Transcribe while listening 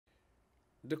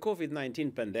The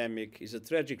COVID-19 pandemic is a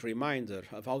tragic reminder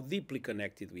of how deeply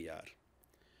connected we are.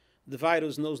 The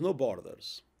virus knows no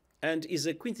borders and is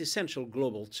a quintessential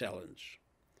global challenge.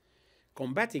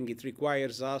 Combating it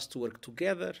requires us to work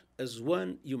together as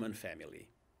one human family.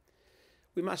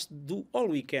 We must do all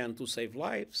we can to save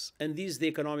lives and ease the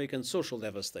economic and social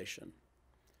devastation.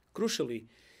 Crucially,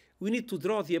 we need to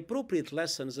draw the appropriate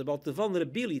lessons about the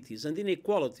vulnerabilities and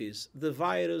inequalities the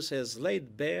virus has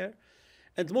laid bare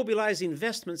and mobilize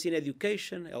investments in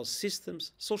education, health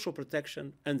systems, social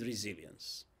protection, and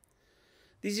resilience.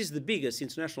 This is the biggest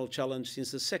international challenge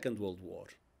since the Second World War.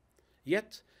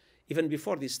 Yet, even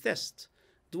before this test,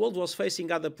 the world was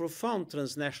facing other profound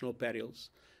transnational perils,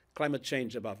 climate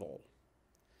change above all.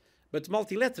 But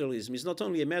multilateralism is not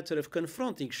only a matter of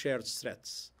confronting shared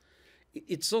threats,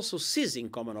 it's also seizing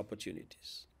common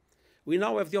opportunities. We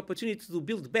now have the opportunity to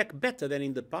build back better than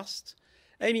in the past,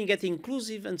 aiming at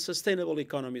inclusive and sustainable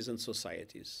economies and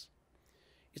societies.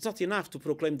 It's not enough to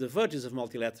proclaim the virtues of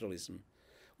multilateralism.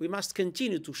 We must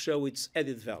continue to show its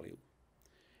added value.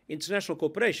 International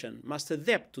cooperation must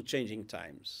adapt to changing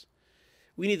times.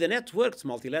 We need a networked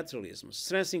multilateralism,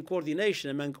 strengthening coordination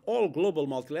among all global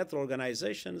multilateral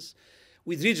organizations,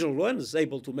 with regional ones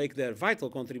able to make their vital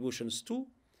contributions too,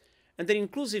 and an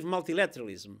inclusive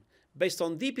multilateralism based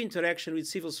on deep interaction with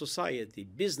civil society,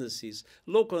 businesses,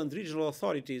 local and regional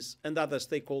authorities, and other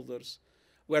stakeholders,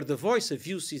 where the voice of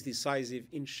youth is decisive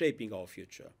in shaping our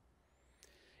future.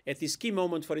 At this key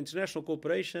moment for international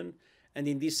cooperation, and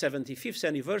in this 75th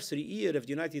anniversary year of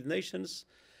the United Nations,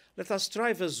 let us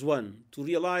strive as one to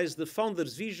realize the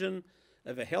founders' vision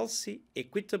of a healthy,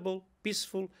 equitable,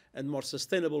 peaceful, and more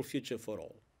sustainable future for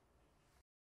all.